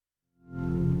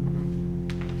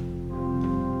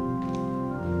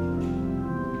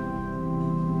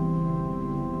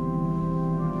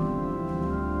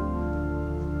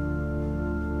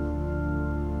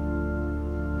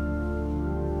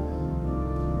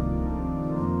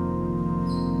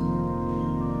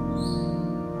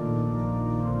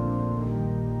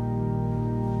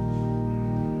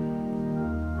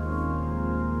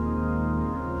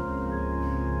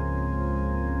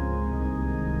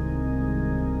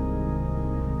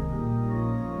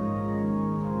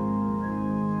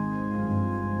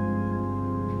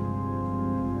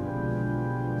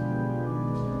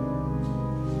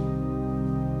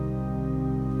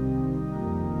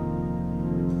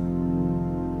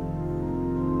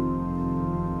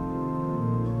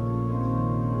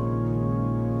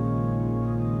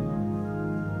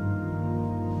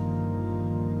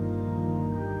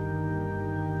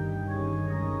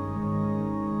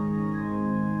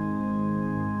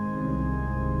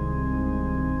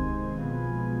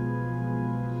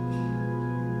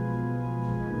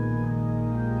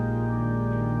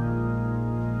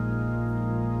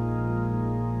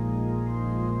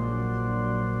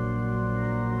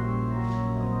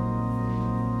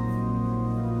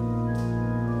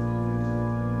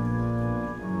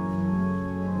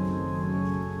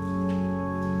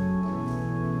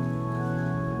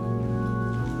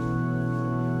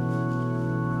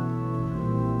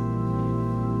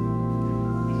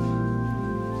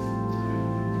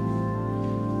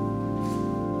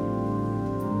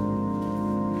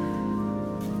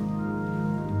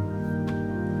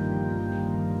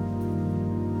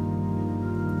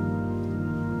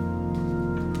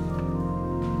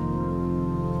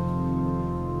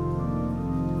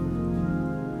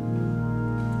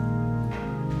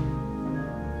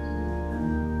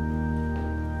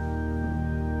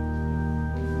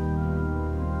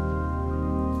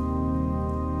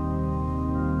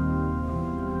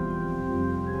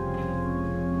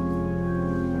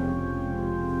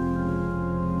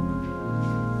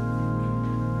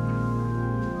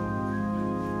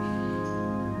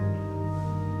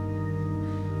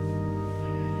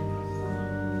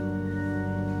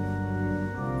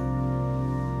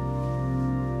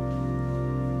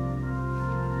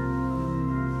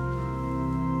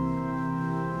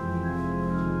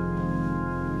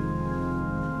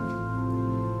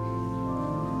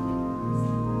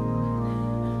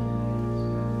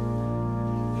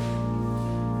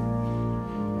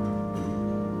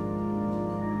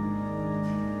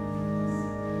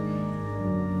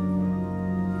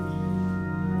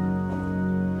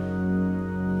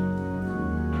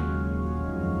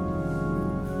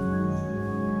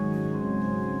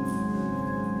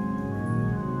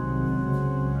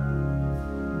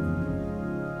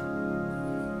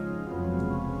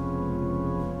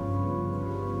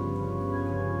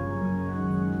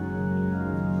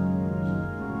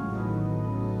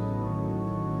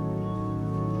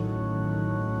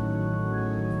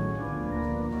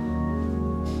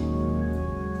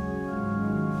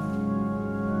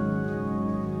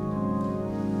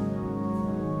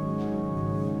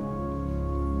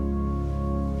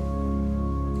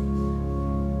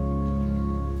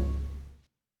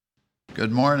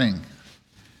Good morning.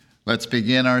 Let's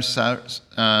begin our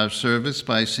service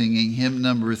by singing hymn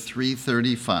number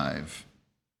 335.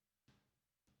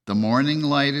 The morning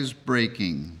light is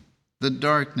breaking, the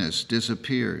darkness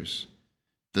disappears.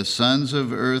 The sons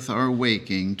of earth are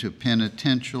waking to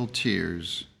penitential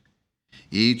tears.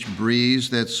 Each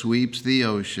breeze that sweeps the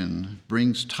ocean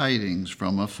brings tidings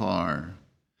from afar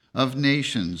of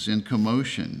nations in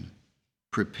commotion,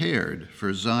 prepared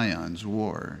for Zion's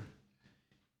war.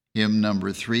 Hymn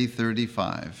number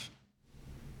 335.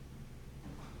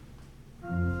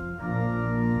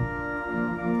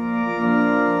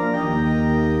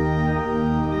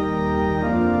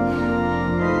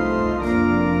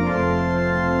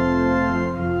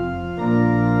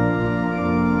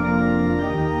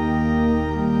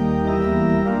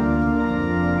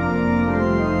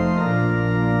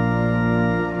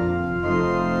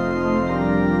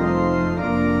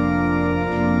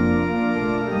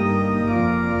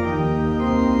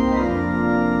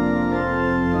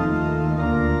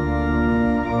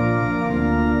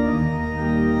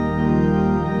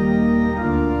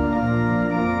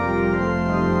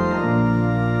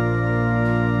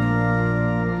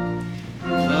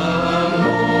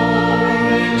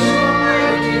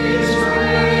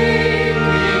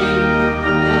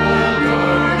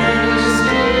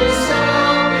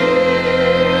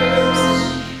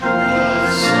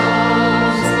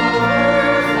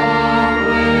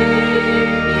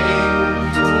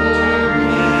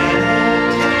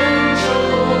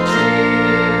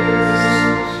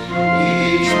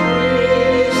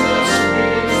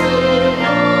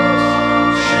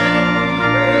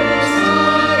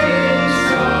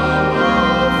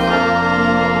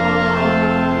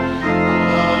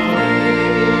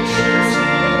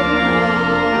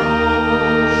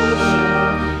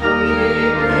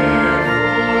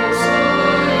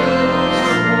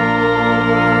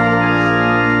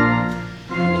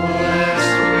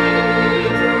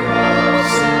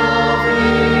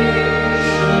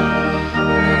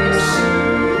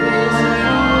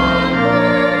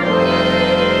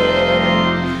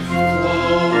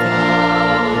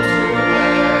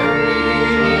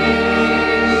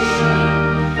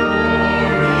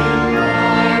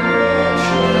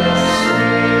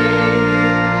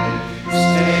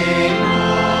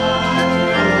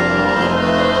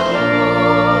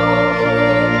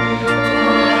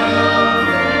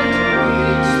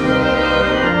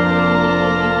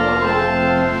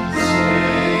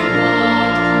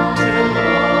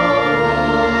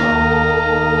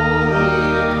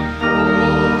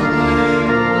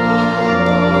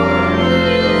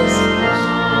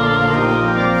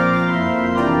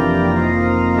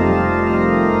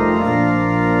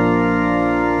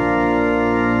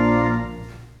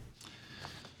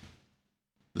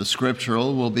 The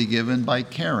scriptural will be given by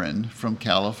Karen from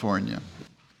California.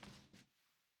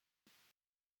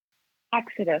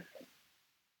 Exodus.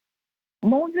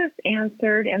 Moses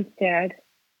answered and said,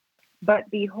 "But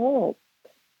behold,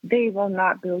 they will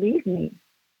not believe me,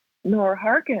 nor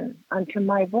hearken unto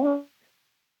my voice.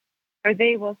 For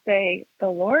they will say, The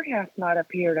Lord hath not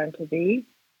appeared unto thee."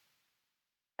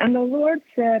 And the Lord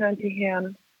said unto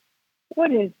him,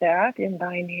 "What is that in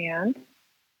thine hand?"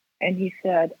 And he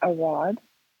said, "A rod."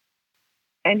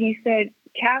 And he said,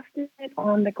 "Cast it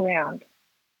on the ground."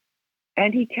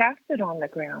 And he cast it on the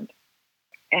ground,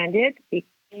 and it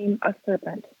became a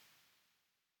serpent.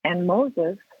 And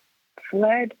Moses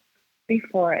fled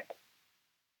before it.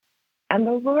 And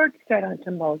the Lord said unto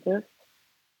Moses,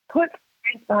 "Put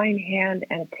forth thine hand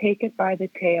and take it by the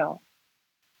tail."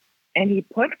 And he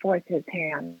put forth his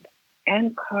hand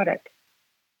and caught it,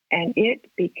 and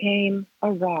it became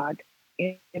a rod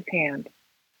in his hand.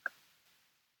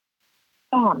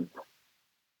 Psalms.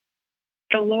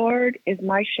 The Lord is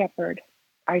my shepherd,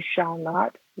 I shall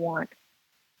not want.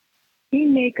 He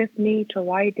maketh me to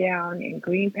lie down in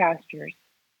green pastures.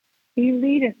 He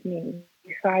leadeth me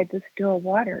beside the still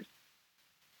waters.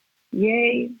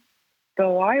 Yea,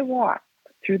 though I walk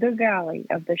through the valley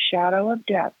of the shadow of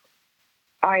death,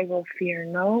 I will fear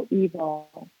no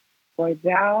evil, for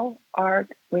thou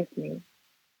art with me.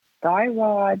 Thy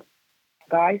rod,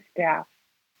 thy staff,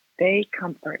 they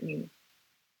comfort me.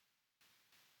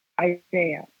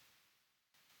 Isaiah.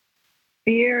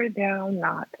 Fear thou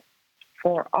not,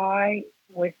 for I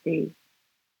am with thee.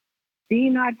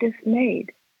 Be not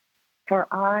dismayed, for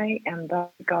I am thy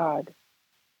God.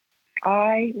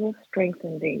 I will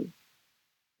strengthen thee.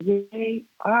 Yea,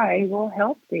 I will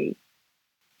help thee.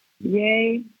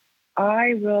 Yea,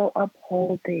 I will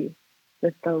uphold thee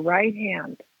with the right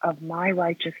hand of my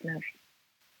righteousness.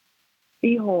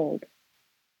 Behold,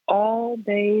 all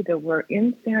they that were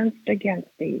incensed against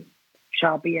thee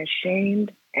shall be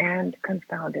ashamed and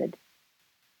confounded.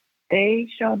 They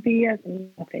shall be as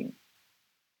nothing,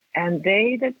 and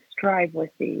they that strive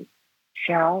with thee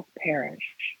shall perish.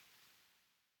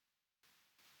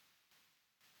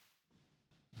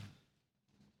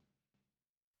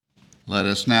 Let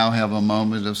us now have a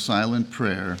moment of silent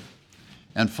prayer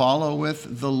and follow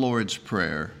with the Lord's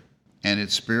Prayer and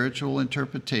its spiritual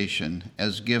interpretation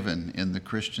as given in the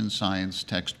Christian Science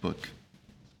textbook.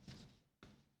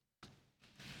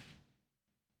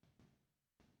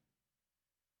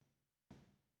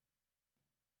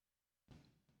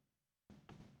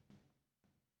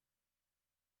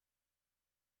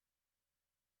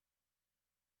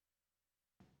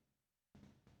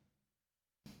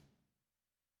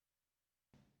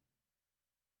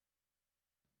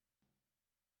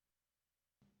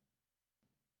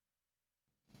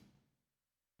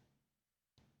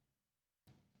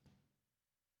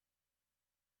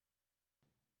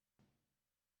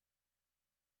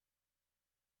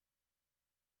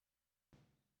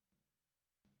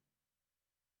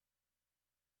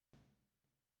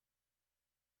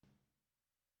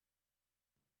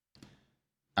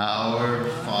 Our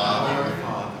Father,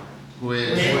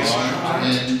 which art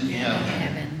in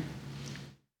heaven.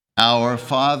 Our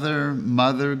Father,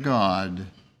 Mother God,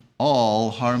 all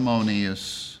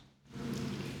harmonious.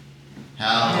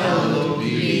 Hallowed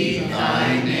be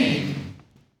thy name.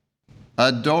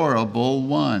 Adorable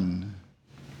One.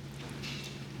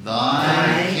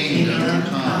 Thy kingdom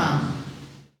come.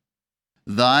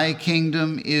 Thy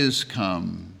kingdom is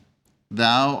come.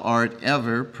 Thou art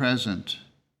ever present.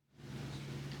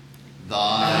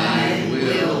 Thy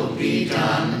will be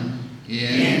done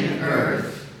in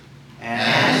earth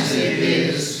as it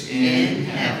is in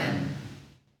heaven.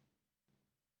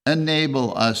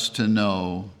 Enable us to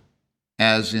know,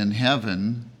 as in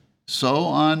heaven, so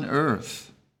on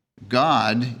earth,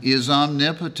 God is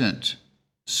omnipotent,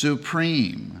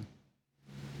 supreme.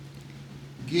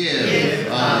 Give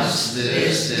us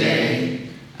this day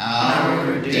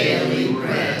our daily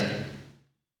bread.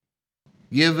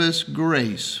 Give us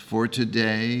grace for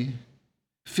today.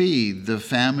 Feed the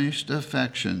famished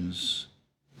affections.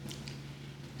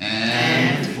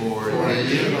 And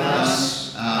forgive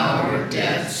us our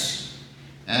debts,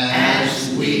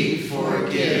 as we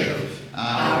forgive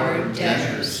our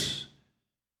debtors.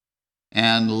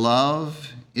 And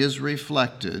love is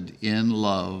reflected in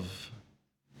love.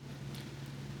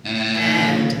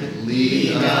 And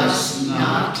lead us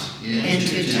not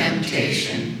into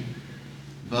temptation,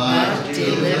 but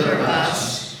deliver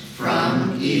us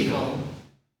from evil.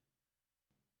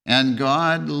 And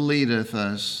God leadeth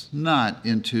us not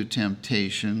into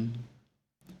temptation,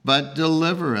 but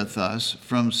delivereth us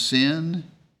from sin,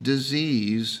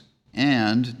 disease,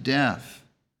 and death.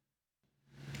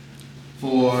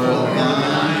 For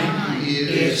thine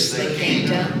is the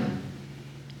kingdom,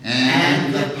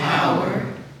 and the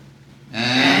power,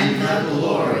 and the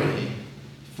glory,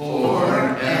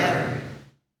 forever.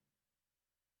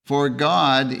 For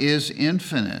God is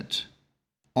infinite,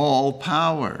 all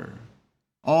power,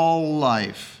 all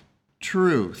life,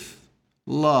 truth,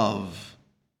 love,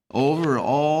 over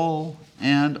all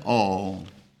and all.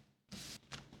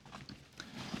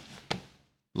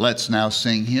 Let's now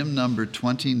sing hymn number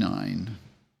 29.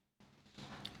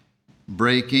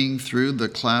 Breaking through the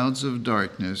clouds of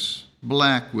darkness,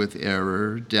 black with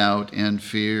error, doubt, and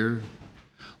fear,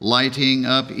 lighting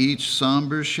up each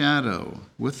somber shadow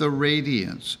with a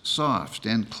radiance soft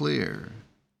and clear,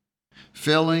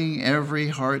 filling every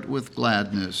heart with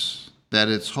gladness that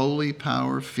its holy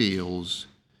power feels,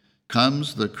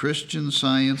 comes the Christian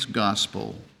Science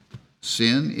gospel.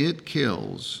 Sin it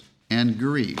kills, and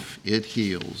grief it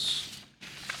heals.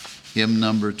 Hymn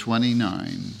number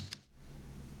 29.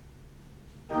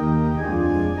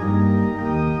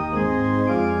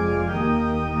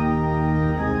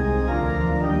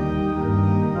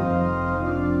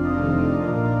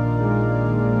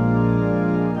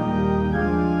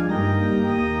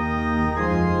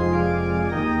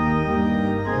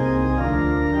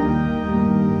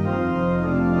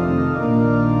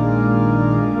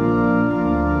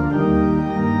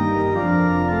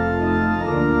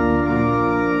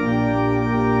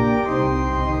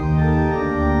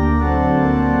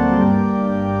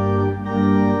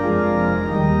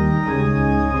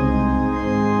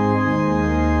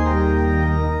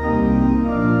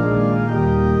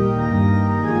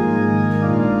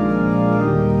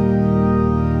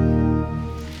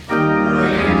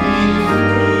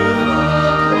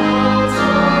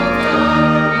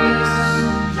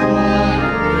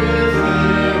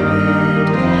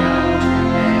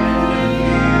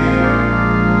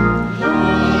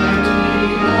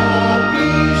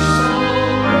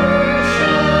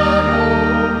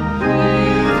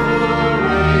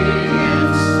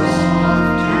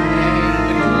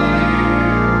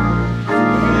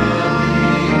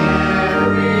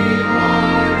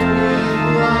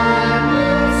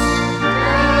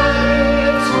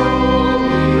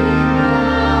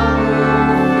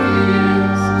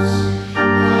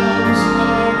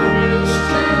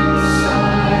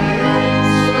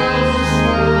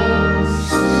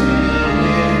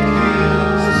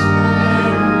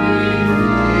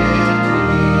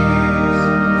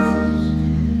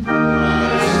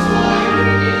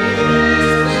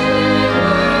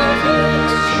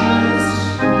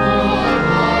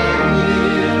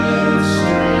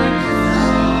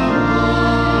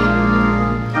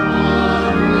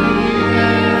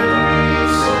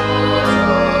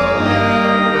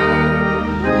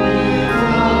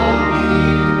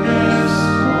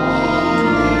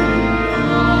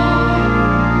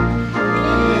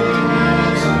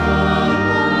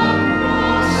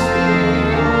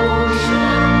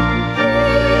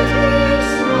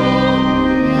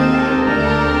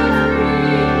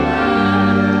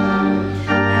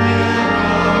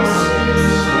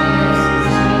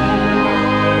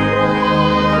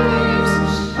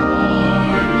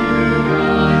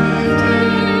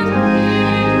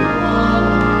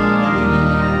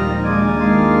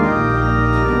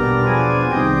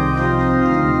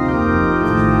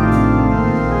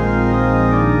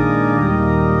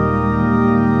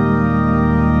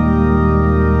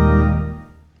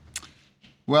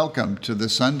 welcome to the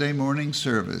Sunday morning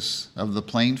service of the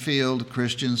Plainfield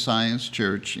Christian Science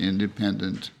Church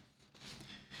Independent.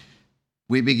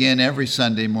 We begin every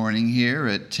Sunday morning here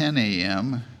at 10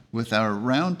 a.m. with our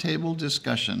roundtable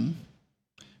discussion,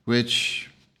 which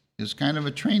is kind of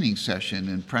a training session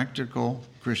in practical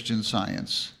Christian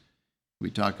science. We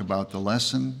talk about the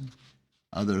lesson,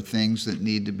 other things that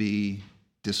need to be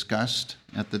discussed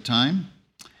at the time,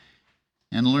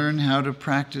 and learn how to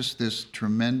practice this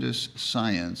tremendous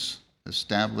science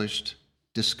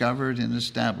discovered and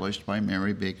established by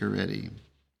Mary Baker Eddy.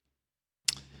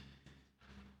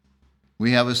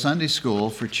 We have a Sunday school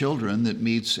for children that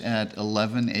meets at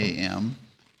 11 a.m.,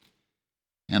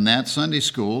 and that Sunday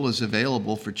school is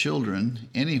available for children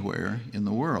anywhere in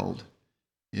the world.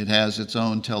 It has its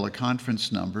own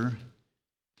teleconference number,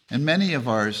 and many of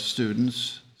our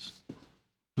students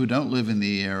who don't live in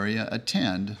the area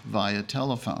attend via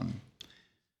telephone.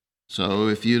 So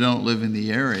if you don't live in the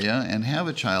area and have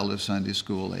a child of Sunday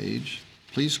school age,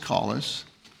 please call us.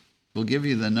 We'll give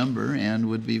you the number and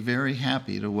would be very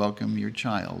happy to welcome your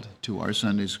child to our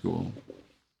Sunday school.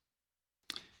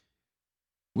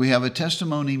 We have a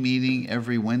testimony meeting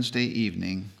every Wednesday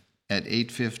evening at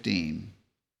 8:15,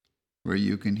 where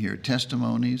you can hear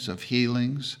testimonies of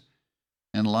healings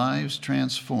and lives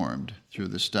transformed through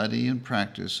the study and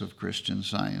practice of Christian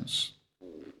Science.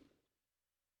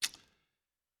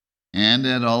 And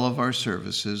at all of our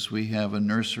services, we have a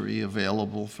nursery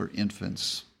available for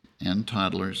infants and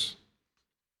toddlers.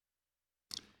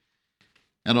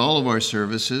 At all of our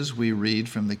services, we read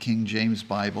from the King James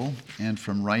Bible and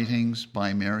from writings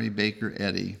by Mary Baker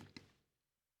Eddy.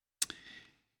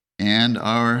 And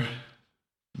our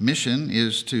mission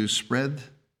is to spread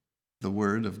the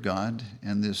Word of God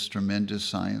and this tremendous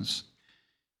science.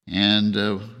 And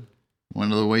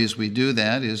one of the ways we do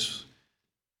that is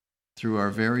through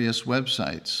our various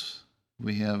websites.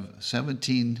 We have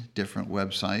 17 different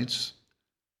websites,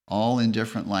 all in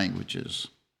different languages.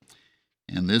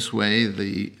 And this way,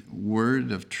 the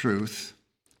word of truth,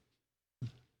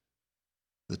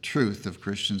 the truth of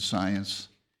Christian Science,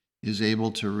 is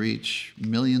able to reach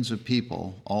millions of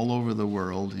people all over the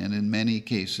world, and in many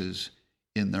cases,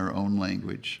 in their own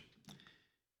language.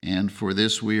 And for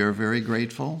this, we are very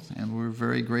grateful, and we're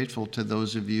very grateful to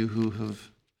those of you who have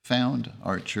found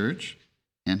our church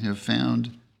and have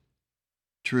found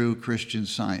true Christian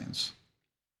Science.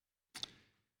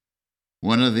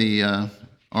 One of the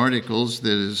articles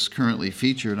that is currently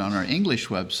featured on our English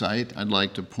website, I'd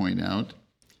like to point out,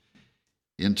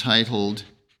 entitled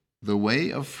 "The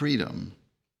Way of Freedom"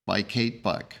 by Kate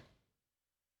Buck.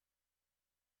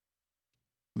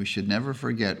 We should never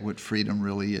forget what freedom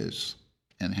really is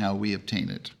and how we obtain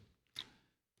it.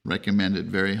 Recommended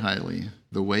very highly.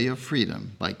 The Way of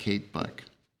Freedom by Kate Buck.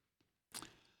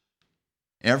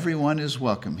 Everyone is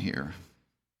welcome here,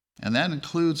 and that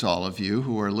includes all of you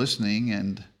who are listening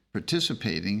and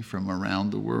participating from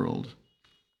around the world.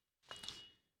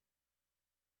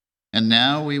 And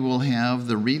now we will have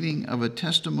the reading of a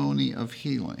testimony of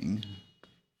healing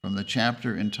from the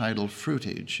chapter entitled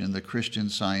Fruitage in the Christian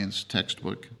Science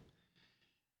textbook.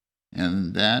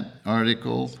 And that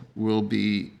article will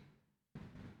be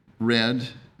read,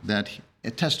 that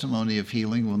a testimony of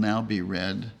healing will now be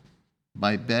read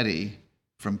by Betty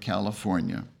from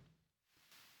California.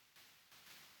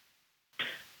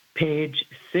 Page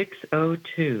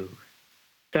 602,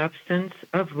 Substance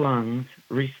of Lungs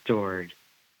Restored.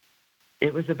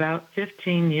 It was about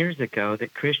 15 years ago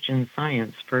that Christian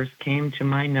Science first came to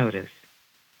my notice.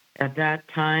 At that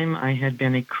time, I had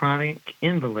been a chronic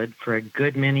invalid for a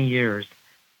good many years.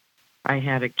 I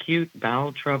had acute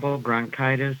bowel trouble,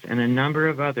 bronchitis, and a number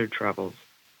of other troubles.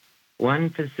 One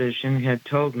physician had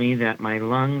told me that my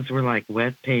lungs were like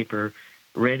wet paper,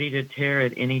 ready to tear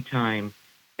at any time,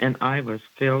 and I was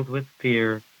filled with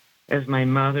fear, as my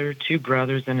mother, 2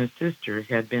 brothers, and a sister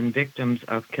had been victims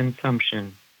of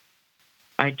consumption.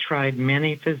 I tried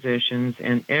many physicians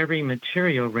and every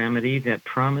material remedy that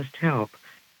promised help,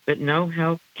 but no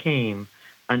help came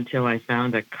until I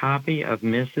found a copy of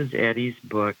Mrs. Eddy's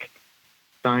book,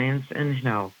 Science and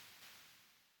Health.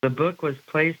 The book was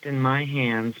placed in my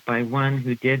hands by one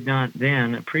who did not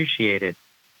then appreciate it,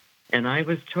 and I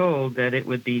was told that it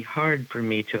would be hard for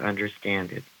me to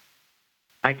understand it.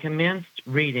 I commenced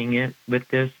reading it with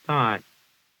this thought,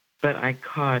 but I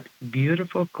caught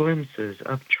beautiful glimpses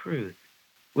of truth,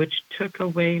 which took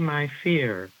away my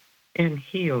fear and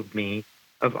healed me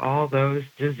of all those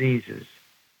diseases,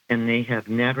 and they have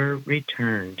never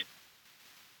returned.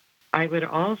 I would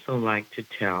also like to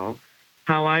tell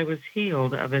how I was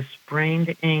healed of a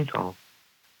sprained ankle.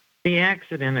 The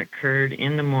accident occurred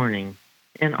in the morning,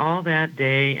 And all that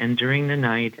day and during the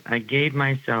night, I gave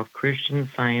myself Christian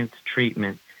Science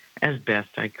treatment as best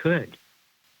I could.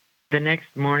 The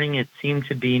next morning, it seemed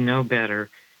to be no better,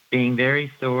 being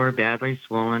very sore, badly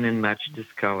swollen, and much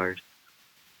discolored.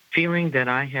 Feeling that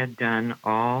I had done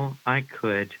all I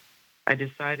could, I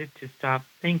decided to stop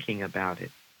thinking about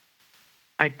it.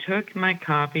 I took my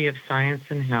copy of Science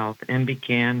and Health and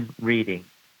began reading.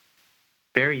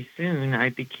 Very soon, I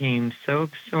became so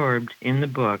absorbed in the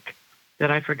book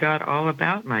that I forgot all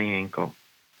about my ankle.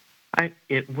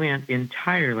 It went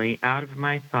entirely out of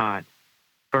my thought,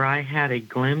 for I had a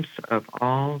glimpse of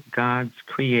all God's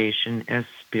creation as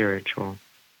spiritual,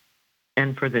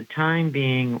 and for the time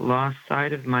being lost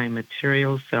sight of my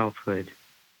material selfhood.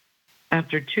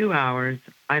 After 2 hours,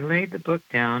 I laid the book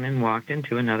down and walked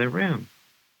into another room.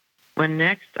 When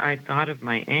next I thought of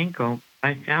my ankle,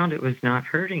 I found it was not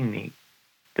hurting me.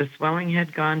 The swelling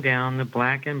had gone down, the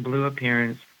black and blue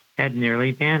appearance had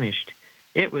nearly vanished.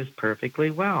 It was perfectly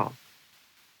well.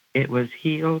 It was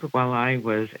healed while I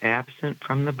was absent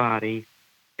from the body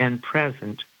and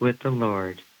present with the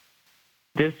Lord.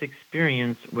 This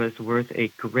experience was worth a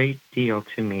great deal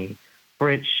to me, for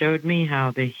it showed me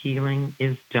how the healing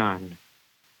is done.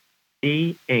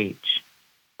 C.H.,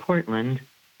 Portland,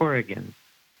 Oregon.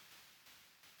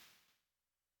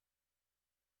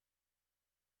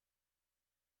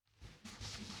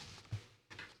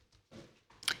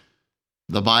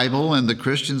 The Bible and the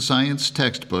Christian Science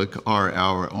textbook are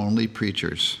our only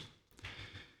preachers.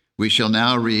 We shall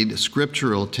now read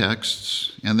scriptural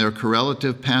texts and their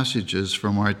correlative passages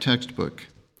from our textbook.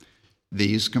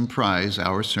 These comprise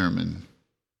our sermon.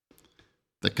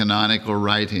 The canonical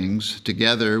writings,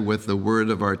 together with the word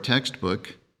of our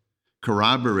textbook,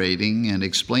 corroborating and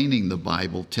explaining the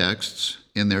Bible texts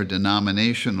in their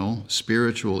denominational,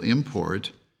 spiritual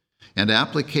import and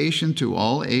application to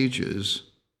all ages,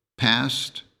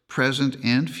 past, present,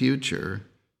 and future,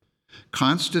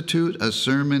 constitute a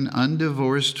sermon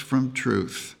undivorced from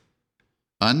truth,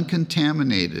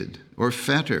 uncontaminated or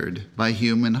fettered by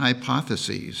human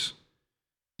hypotheses,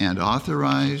 and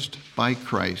authorized by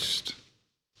Christ.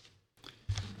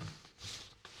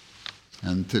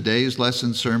 And today's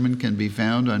lesson sermon can be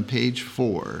found on page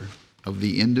 4 of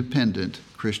the Independent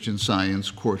Christian Science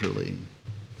Quarterly.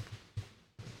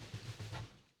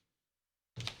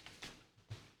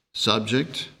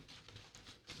 Subject: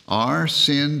 Are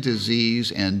sin,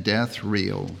 disease, and death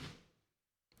real?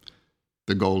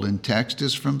 The golden text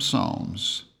is from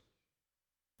Psalms.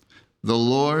 The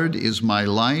Lord is my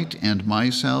light and my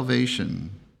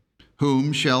salvation.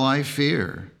 Whom shall I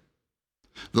fear?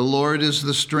 The Lord is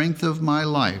the strength of my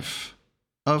life.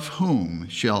 Of whom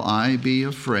shall I be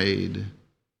afraid?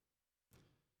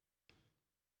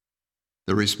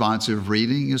 The responsive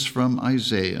reading is from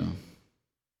Isaiah.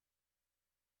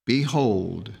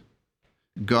 Behold,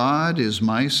 God is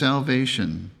my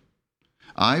salvation.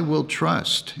 I will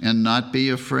trust and not be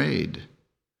afraid.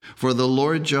 For the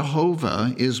Lord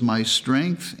Jehovah is my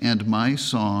strength and my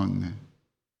song.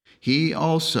 He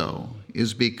also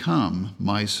is become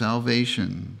my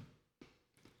salvation.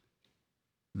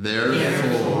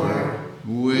 Therefore,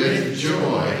 with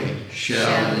joy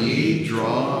shall ye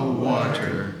draw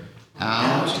water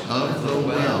out of the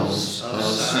wells of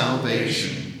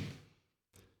salvation.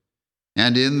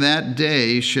 And in that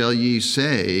day shall ye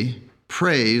say,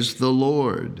 Praise the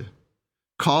Lord.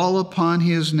 Call upon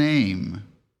his name.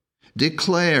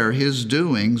 Declare his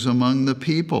doings among the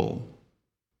people.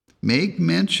 Make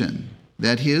mention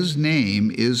that his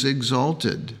name is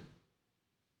exalted.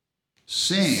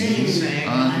 Sing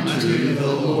unto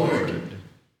the Lord,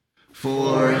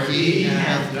 for he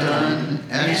hath done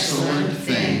excellent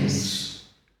things.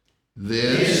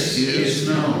 This is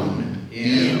known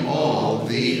in all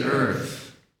the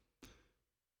earth.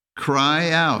 Cry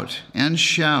out and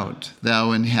shout,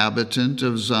 thou inhabitant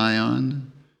of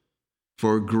Zion,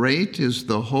 for great is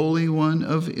the Holy One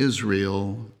of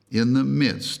Israel in the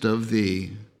midst of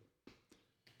thee.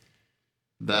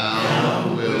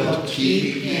 Thou wilt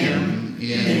keep him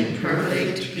in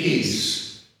perfect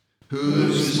peace,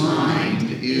 whose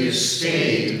mind is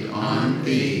stayed on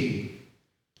thee,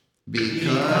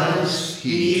 because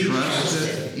he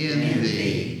trusteth in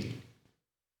thee.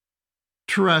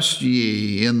 Trust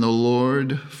ye in the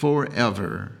Lord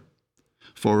forever,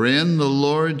 for in the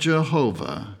Lord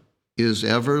Jehovah is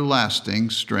everlasting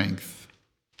strength.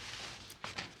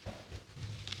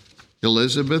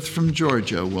 Elizabeth from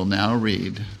Georgia will now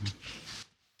read.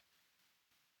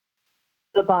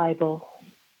 The Bible,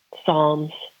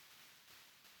 Psalms.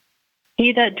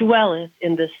 He that dwelleth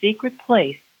in the secret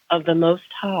place of the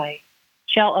Most High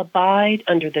shall abide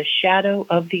under the shadow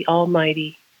of the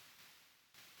Almighty.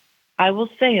 I will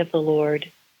say of the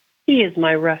Lord, He is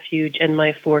my refuge and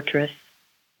my fortress.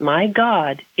 My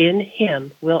God, in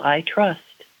Him will I trust.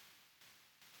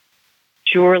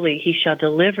 Surely He shall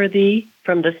deliver thee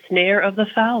from the snare of the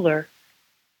fowler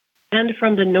and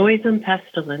from the noisome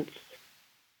pestilence.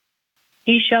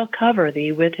 He shall cover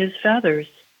thee with His feathers,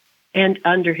 and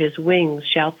under His wings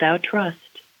shalt thou trust.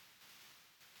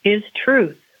 His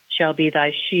truth shall be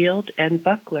thy shield and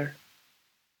buckler.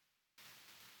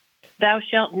 Thou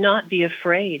shalt not be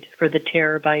afraid for the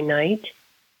terror by night,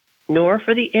 nor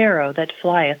for the arrow that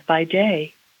flieth by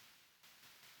day,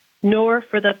 nor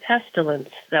for the pestilence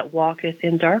that walketh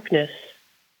in darkness,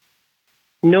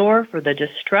 nor for the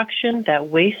destruction that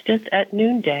wasteth at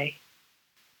noonday.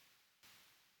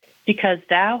 Because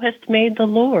thou hast made the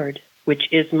Lord,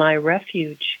 which is my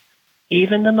refuge,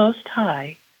 even the Most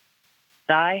High,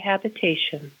 thy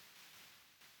habitation.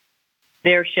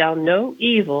 There shall no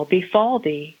evil befall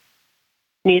thee,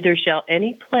 neither shall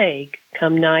any plague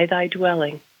come nigh thy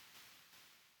dwelling.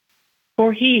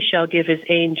 For He shall give His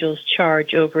angels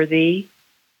charge over thee,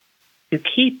 to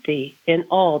keep thee in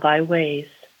all thy ways.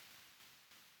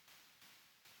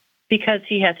 Because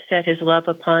He hath set His love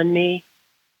upon me,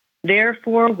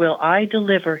 therefore will I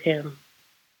deliver him.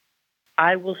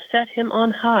 I will set him on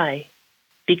high,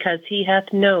 because he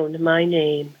hath known my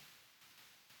name.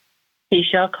 He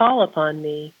shall call upon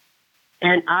me,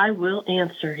 and I will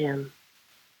answer him.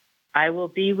 I will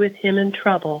be with him in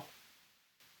trouble.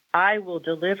 I will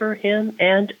deliver him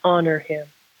and honor him.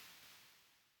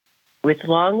 With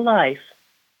long life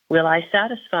will I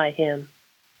satisfy him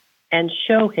and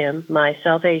show him my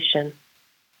salvation.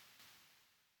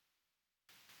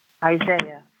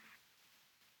 Isaiah.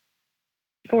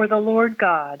 For the Lord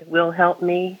God will help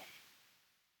me,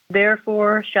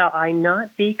 therefore shall I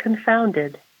not be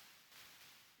confounded.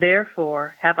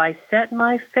 Therefore have I set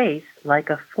my face like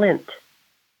a flint,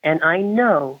 and I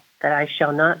know that I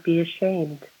shall not be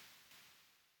ashamed.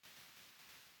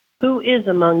 Who is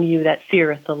among you that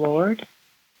feareth the Lord,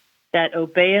 that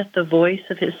obeyeth the voice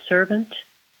of his servant,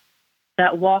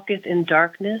 that walketh in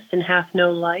darkness and hath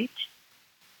no light?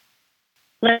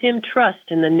 Let him trust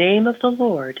in the name of the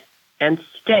Lord, and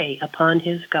stay upon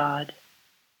his God.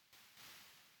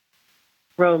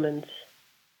 Romans.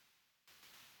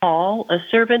 Paul, a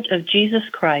servant of Jesus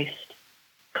Christ,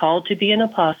 called to be an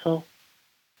apostle,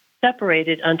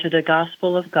 separated unto the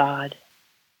gospel of God.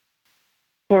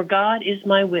 For God is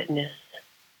my witness,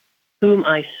 whom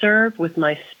I serve with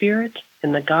my spirit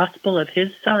in the gospel of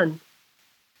his Son.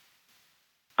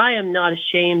 I am not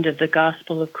ashamed of the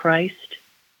gospel of Christ,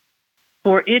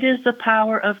 for it is the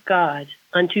power of God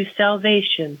unto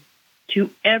salvation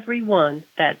to every one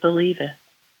that believeth.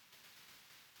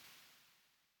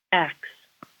 Acts.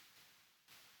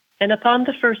 And upon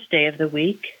the first day of the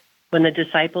week, when the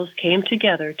disciples came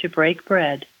together to break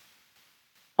bread,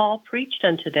 Paul preached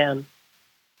unto them,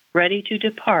 ready to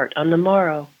depart on the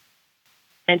morrow,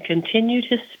 and continued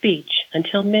his speech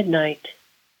until midnight.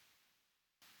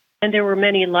 And there were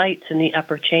many lights in the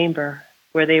upper chamber,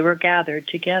 where they were gathered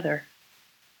together.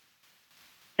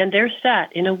 And there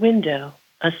sat in a window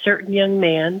a certain young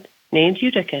man named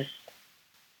Eutychus,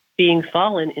 being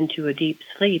fallen into a deep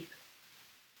sleep.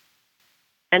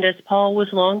 And as Paul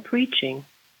was long preaching,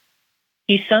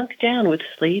 he sunk down with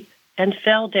sleep and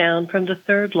fell down from the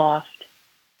third loft,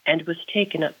 and was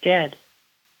taken up dead.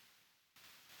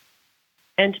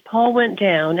 And Paul went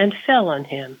down and fell on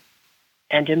him,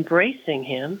 and embracing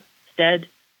him, said,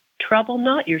 Trouble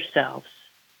not yourselves,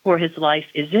 for his life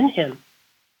is in him.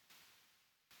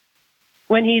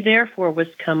 When he therefore was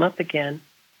come up again,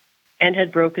 and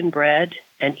had broken bread,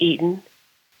 and eaten,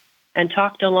 and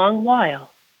talked a long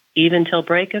while, even till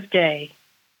break of day,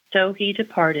 so he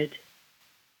departed.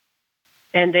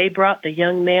 And they brought the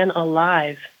young man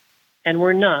alive, and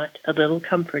were not a little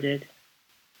comforted.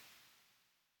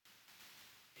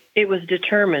 It was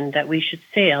determined that we should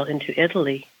sail into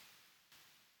Italy.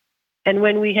 And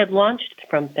when we had launched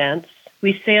from thence,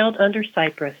 we sailed under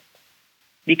Cyprus,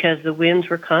 because the winds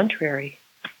were contrary.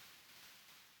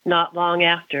 Not long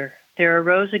after, there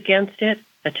arose against it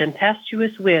a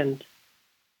tempestuous wind,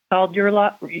 called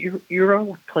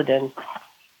Euroclydon.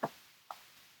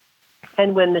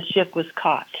 And when the ship was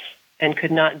caught, and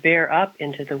could not bear up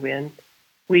into the wind,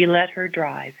 we let her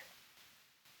drive.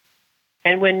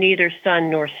 And when neither sun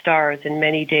nor stars in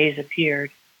many days appeared,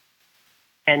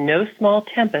 and no small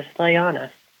tempest lay on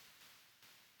us,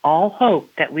 all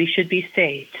hope that we should be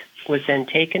saved was then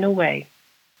taken away.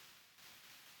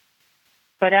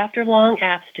 But after long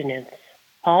abstinence,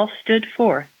 Paul stood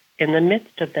forth in the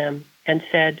midst of them and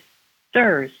said,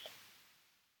 Sirs,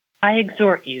 I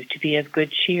exhort you to be of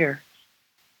good cheer.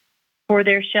 For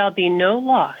there shall be no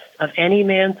loss of any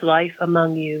man's life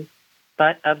among you,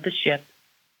 but of the ship.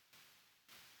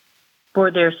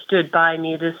 For there stood by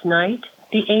me this night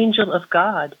the angel of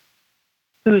God,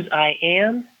 whose I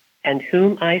am and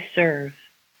whom I serve,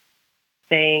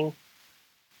 saying,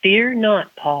 Fear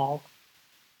not, Paul,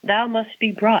 thou must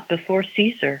be brought before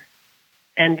Caesar,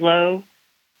 and lo,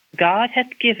 God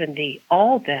hath given thee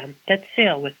all them that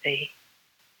sail with thee.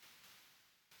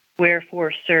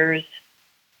 Wherefore, sirs,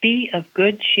 be of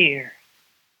good cheer,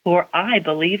 for I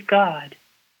believe God,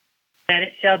 that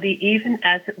it shall be even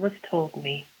as it was told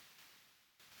me.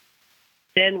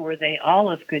 Then were they all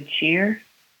of good cheer,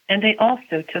 and they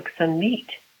also took some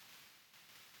meat.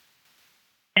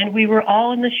 And we were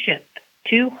all in the ship,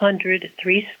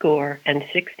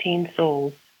 216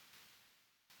 souls.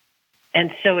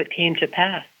 And so it came to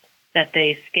pass that they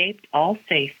escaped all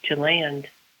safe to land.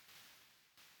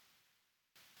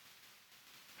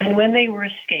 And when they were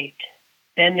escaped,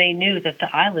 then they knew that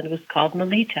the island was called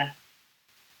Melita.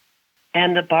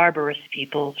 And the barbarous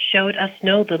people showed us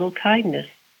no little kindness,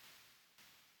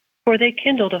 for they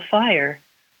kindled a fire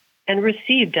and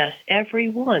received us every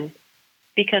one,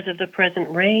 because of the present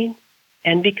rain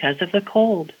and because of the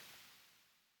cold.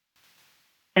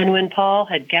 And when Paul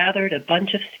had gathered a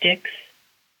bunch of sticks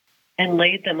and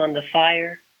laid them on the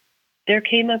fire, there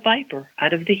came a viper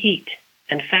out of the heat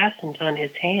and fastened on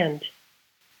his hand.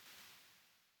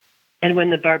 And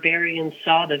when the barbarians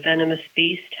saw the venomous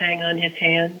beast hang on his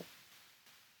hand,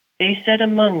 they said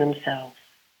among themselves,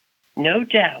 No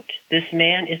doubt this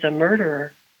man is a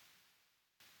murderer,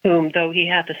 whom though he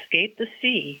hath escaped the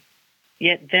sea,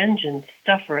 yet vengeance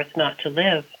suffereth not to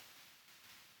live.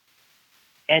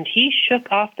 And he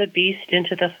shook off the beast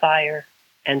into the fire,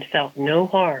 and felt no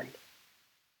harm.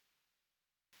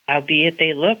 Howbeit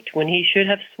they looked when he should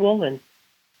have swollen,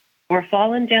 or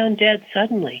fallen down dead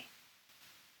suddenly.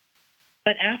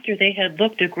 But after they had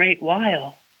looked a great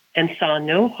while, and saw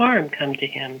no harm come to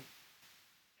him,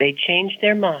 they changed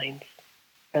their minds,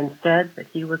 and said that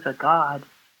he was a god.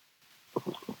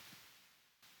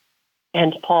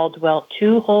 And Paul dwelt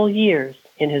 2 whole years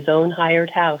in his own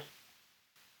hired house,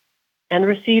 and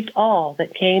received all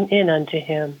that came in unto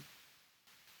him,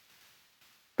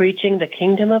 preaching the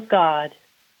kingdom of God,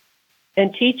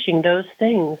 and teaching those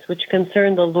things which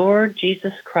concern the Lord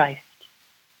Jesus Christ,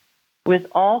 with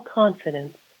all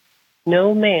confidence,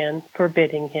 no man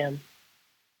forbidding him.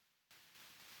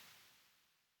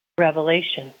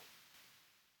 Revelation.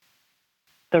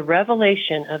 The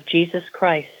revelation of Jesus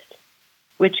Christ,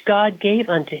 which God gave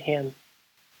unto him,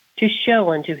 to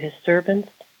show unto his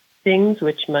servants things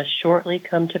which must shortly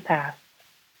come to pass.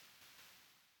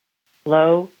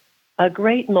 Lo, a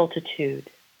great multitude,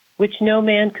 which no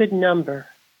man could number,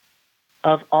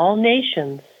 of all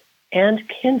nations and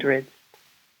kindreds,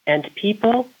 and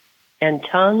people and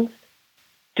tongues,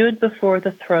 stood before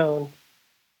the throne,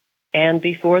 and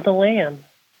before the Lamb,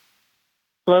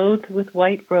 clothed with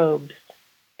white robes,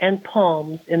 and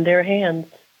palms in their hands,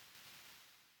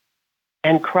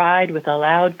 and cried with a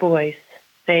loud voice,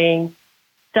 saying,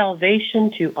 Salvation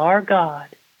to our God,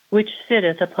 which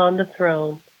sitteth upon the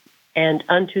throne, and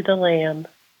unto the Lamb.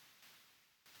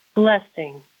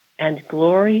 Blessing, and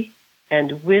glory,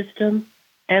 and wisdom,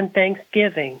 and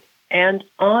thanksgiving, and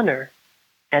honor,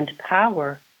 and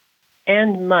power,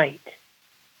 and might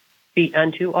be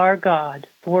unto our God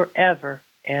forever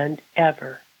and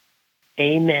ever.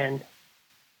 Amen.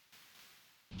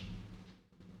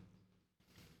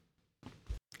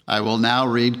 I will now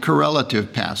read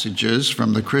correlative passages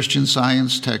from the Christian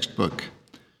Science textbook,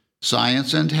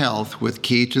 Science and Health with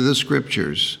Key to the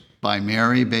Scriptures, by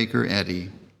Mary Baker Eddy.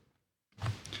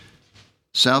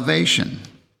 Salvation.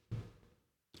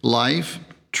 Life,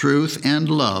 truth, and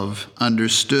love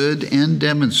understood and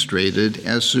demonstrated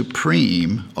as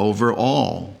supreme over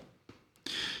all.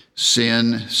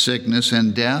 Sin, sickness,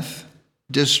 and death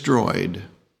destroyed.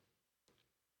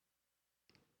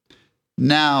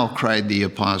 Now, cried the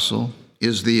apostle,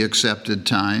 is the accepted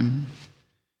time.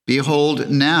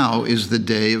 Behold, now is the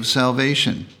day of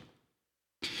salvation.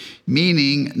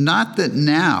 Meaning, not that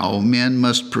now men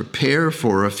must prepare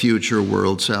for a future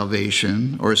world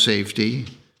salvation or safety,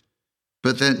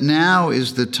 but that now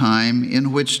is the time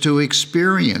in which to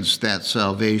experience that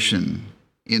salvation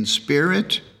in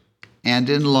spirit and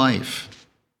in life.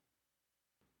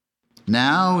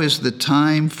 Now is the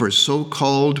time for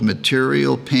so-called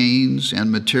material pains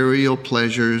and material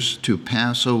pleasures to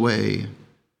pass away,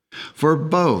 for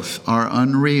both are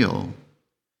unreal,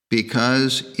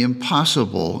 because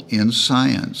impossible in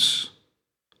science.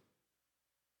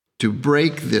 To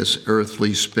break this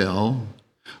earthly spell,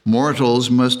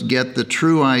 Mortals must get the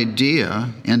true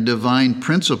idea and divine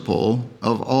principle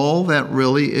of all that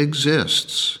really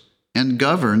exists and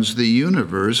governs the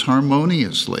universe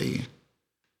harmoniously.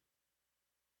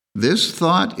 This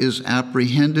thought is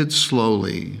apprehended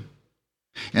slowly,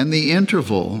 and the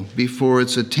interval before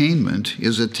its attainment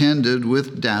is attended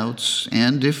with doubts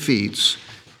and defeats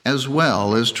as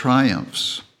well as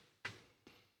triumphs.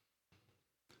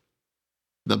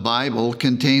 The Bible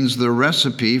contains the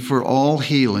recipe for all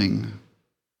healing.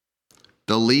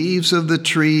 The leaves of the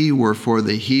tree were for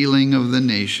the healing of the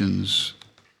nations.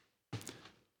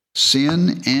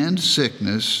 Sin and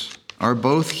sickness are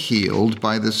both healed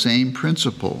by the same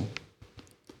principle.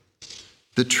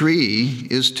 The tree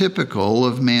is typical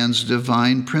of man's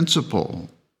divine principle,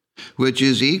 which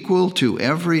is equal to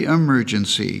every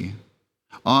emergency,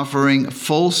 offering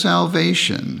full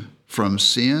salvation from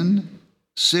sin,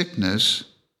 sickness,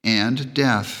 and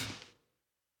death.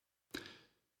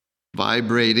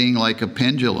 Vibrating like a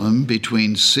pendulum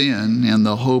between sin and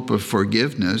the hope of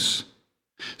forgiveness,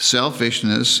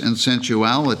 selfishness and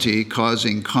sensuality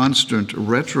causing constant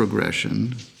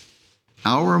retrogression,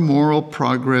 our moral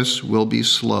progress will be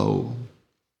slow.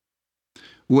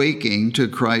 Waking to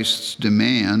Christ's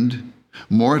demand,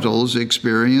 mortals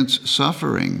experience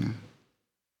suffering.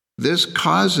 This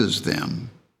causes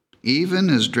them, even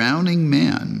as drowning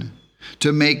men,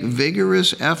 to make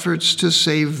vigorous efforts to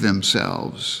save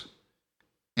themselves.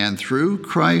 And through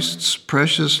Christ's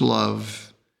precious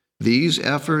love, these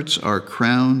efforts are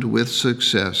crowned with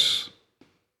success.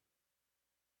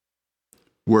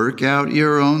 Work out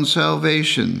your own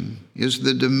salvation is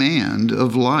the demand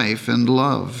of life and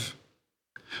love.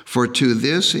 For to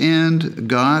this end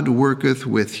God worketh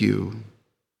with you.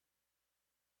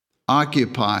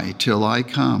 Occupy till I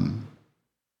come.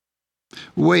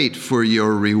 Wait for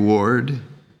your reward,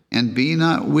 and be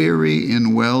not weary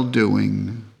in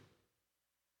well-doing.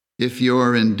 If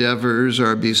your endeavors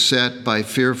are beset by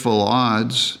fearful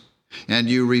odds, and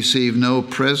you receive no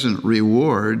present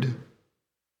reward,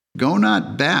 go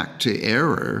not back to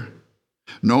error,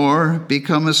 nor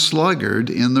become a sluggard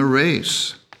in the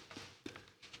race.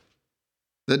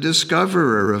 The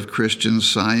discoverer of Christian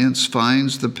Science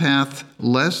finds the path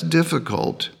less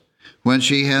difficult when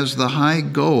she has the high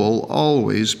goal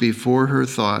always before her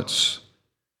thoughts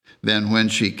than when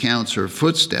she counts her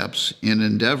footsteps in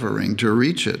endeavoring to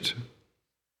reach it.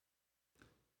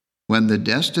 When the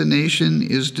destination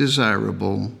is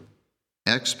desirable,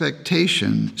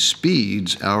 expectation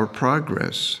speeds our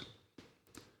progress.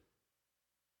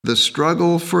 The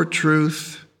struggle for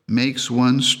truth makes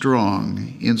one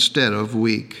strong instead of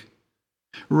weak,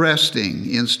 resting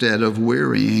instead of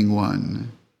wearying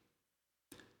one.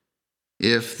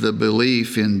 If the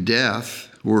belief in death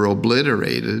were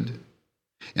obliterated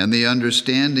and the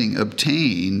understanding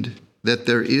obtained that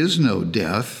there is no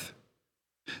death,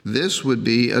 this would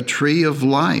be a tree of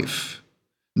life,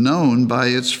 known by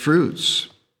its fruits.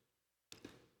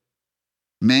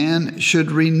 Man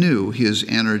should renew his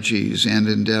energies and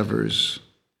endeavors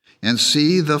and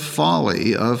see the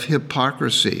folly of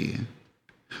hypocrisy,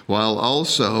 while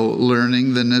also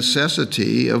learning the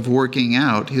necessity of working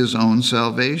out his own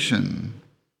salvation.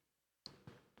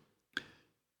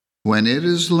 When it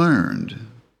is learned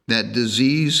that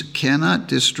disease cannot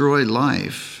destroy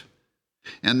life,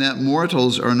 and that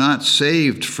mortals are not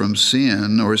saved from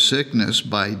sin or sickness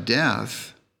by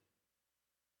death,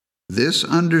 this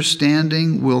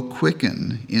understanding will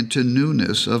quicken into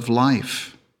newness of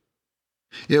life.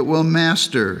 It will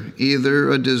master either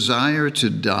a desire to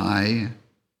die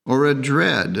or a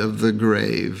dread of the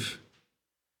grave,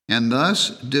 and thus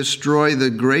destroy the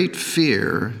great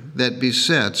fear that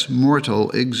besets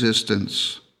mortal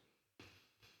existence.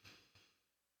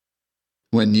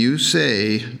 When you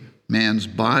say man's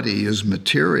body is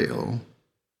material,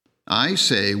 I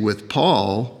say with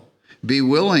Paul, be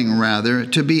willing rather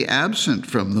to be absent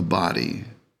from the body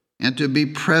and to be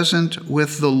present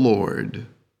with the Lord.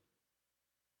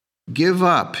 Give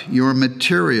up your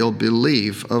material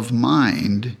belief of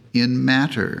mind in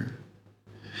matter,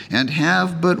 and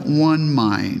have but one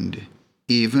mind,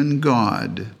 even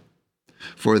God.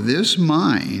 For this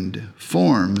mind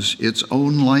forms its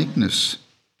own likeness.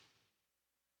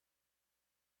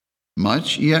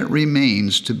 Much yet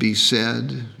remains to be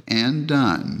said and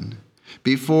done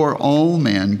before all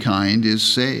mankind is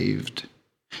saved,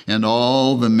 and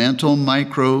all the mental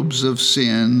microbes of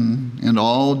sin and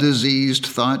all diseased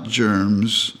thought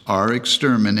germs are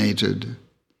exterminated.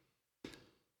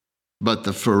 But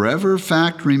the forever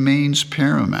fact remains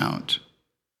paramount,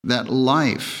 that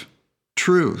life,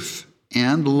 truth,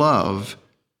 and love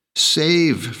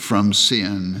save from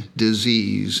sin,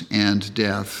 disease, and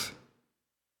death.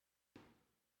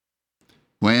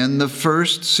 When the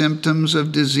first symptoms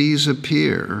of disease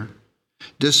appear,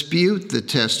 dispute the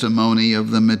testimony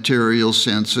of the material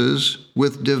senses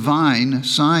with divine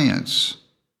science.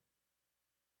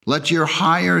 Let your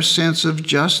higher sense of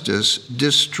justice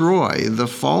destroy the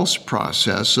false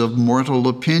process of mortal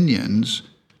opinions,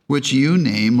 which you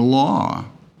name law.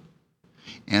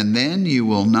 And then you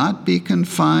will not be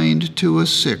confined to a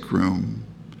sick room,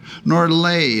 nor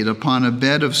laid upon a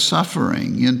bed of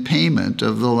suffering in payment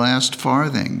of the last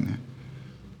farthing,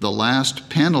 the last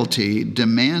penalty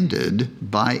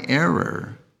demanded by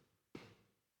error.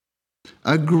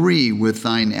 Agree with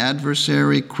thine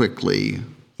adversary quickly,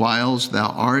 whilst thou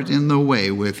art in the way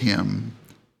with him.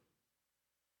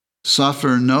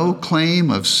 Suffer no claim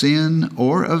of sin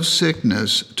or of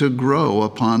sickness to grow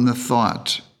upon the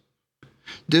thought.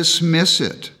 Dismiss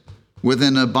it with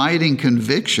an abiding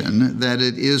conviction that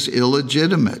it is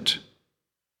illegitimate,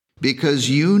 because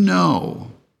you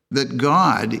know that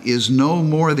God is no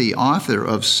more the author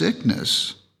of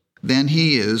sickness than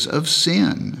he is of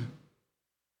sin.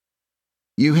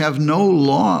 You have no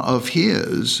law of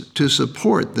his to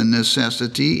support the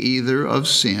necessity either of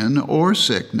sin or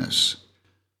sickness,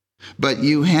 but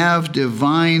you have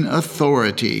divine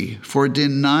authority for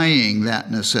denying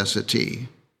that necessity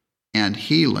and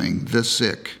healing the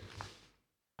sick.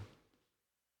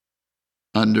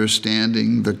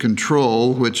 Understanding the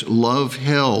control which love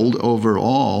held over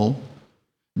all,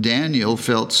 Daniel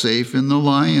felt safe in the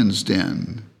lion's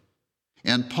den,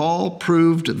 and Paul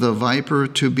proved the viper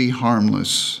to be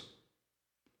harmless.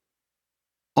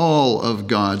 All of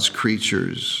God's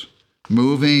creatures,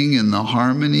 moving in the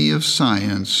harmony of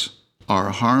science, are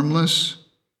harmless,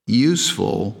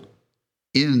 useful,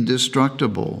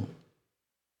 indestructible.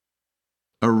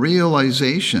 A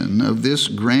realization of this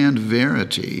grand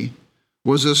verity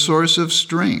was a source of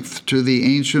strength to the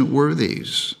ancient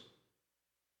worthies.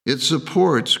 It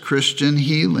supports Christian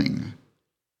healing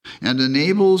and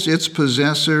enables its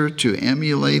possessor to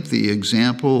emulate the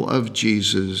example of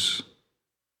Jesus.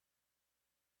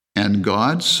 And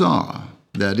God saw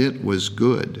that it was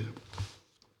good.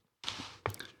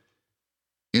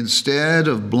 Instead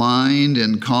of blind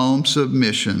and calm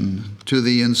submission to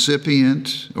the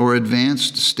incipient or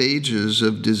advanced stages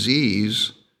of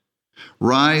disease,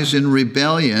 rise in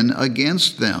rebellion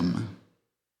against them.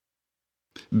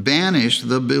 Banish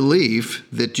the belief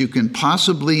that you can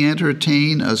possibly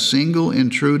entertain a single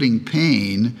intruding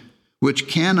pain which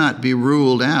cannot be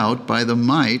ruled out by the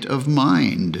might of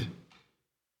mind.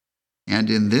 And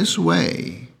in this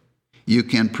way, you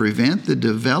can prevent the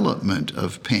development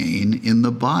of pain in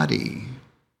the body.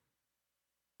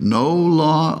 No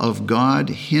law of God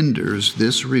hinders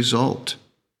this result.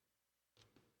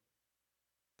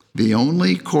 The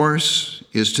only course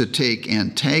is to take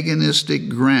antagonistic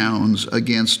grounds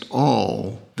against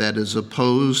all that is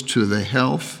opposed to the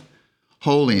health,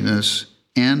 holiness,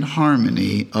 and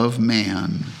harmony of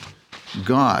man,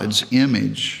 God's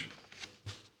image.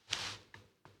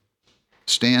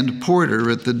 Stand porter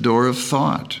at the door of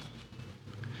thought,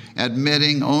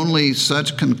 admitting only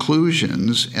such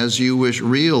conclusions as you wish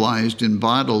realized in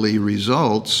bodily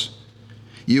results.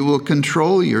 You will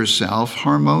control yourself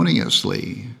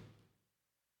harmoniously.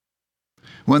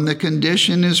 When the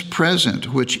condition is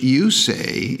present which you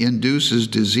say induces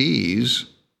disease,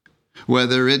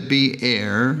 whether it be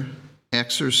air,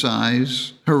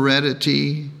 exercise,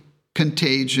 heredity,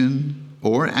 contagion,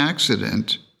 or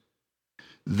accident,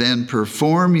 then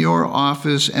perform your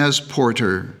office as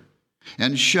porter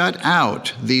and shut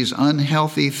out these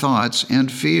unhealthy thoughts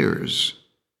and fears.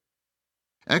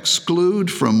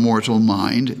 Exclude from mortal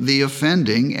mind the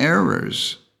offending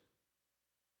errors.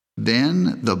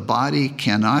 Then the body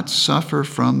cannot suffer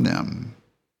from them.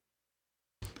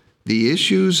 The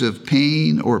issues of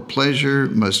pain or pleasure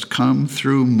must come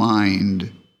through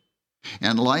mind.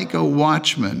 And like a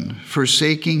watchman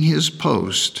forsaking his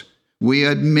post, we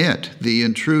admit the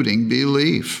intruding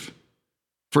belief,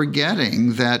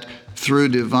 forgetting that through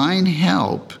divine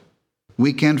help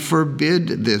we can forbid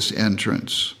this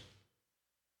entrance.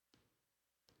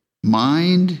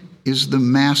 Mind is the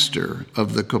master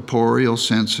of the corporeal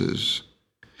senses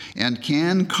and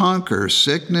can conquer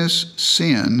sickness,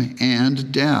 sin,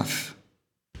 and death.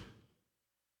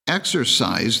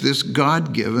 Exercise this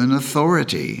God-given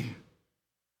authority.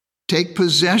 Take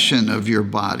possession of your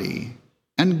body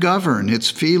and govern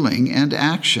its feeling and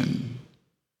action.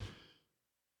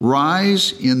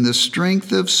 Rise in the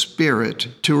strength of spirit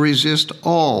to resist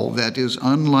all that is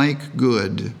unlike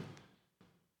good.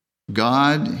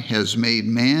 God has made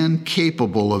man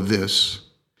capable of this,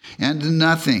 and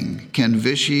nothing can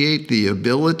vitiate the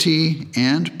ability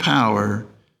and power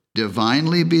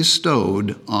divinely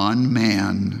bestowed on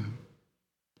man.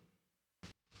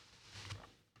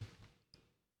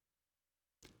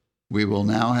 We will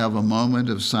now have a moment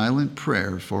of silent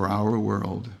prayer for our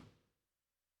world.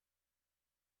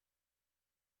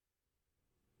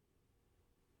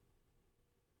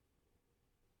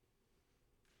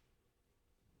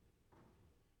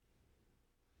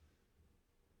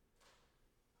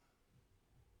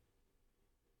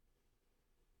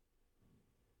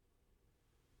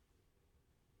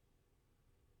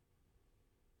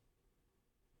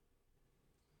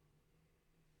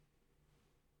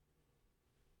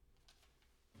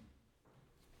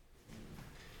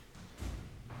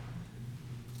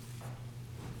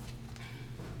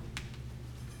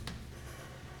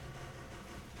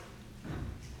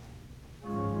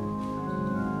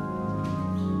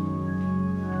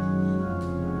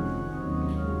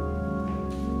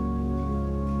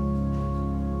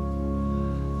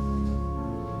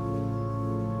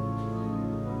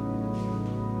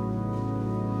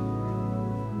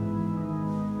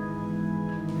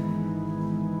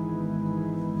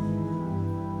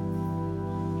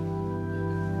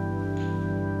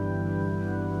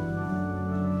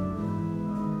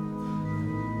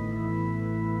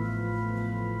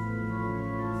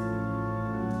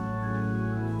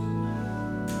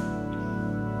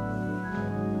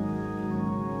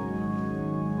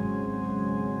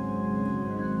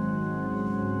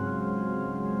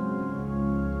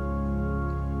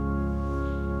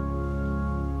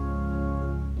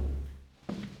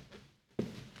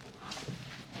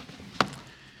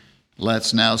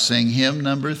 Let's now sing hymn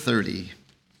number 30.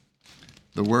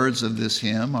 The words of this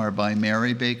hymn are by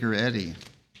Mary Baker Eddy.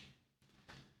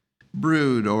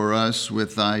 Brood o'er us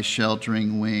with thy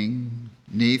sheltering wing,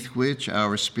 'neath which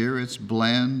our spirits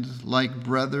blend like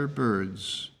brother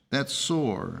birds that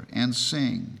soar and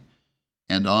sing,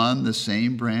 and on the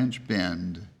same branch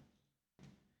bend.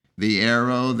 The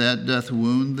arrow that doth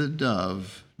wound the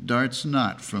dove darts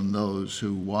not from those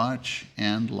who watch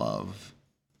and love.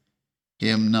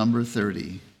 Hymn number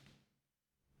 30.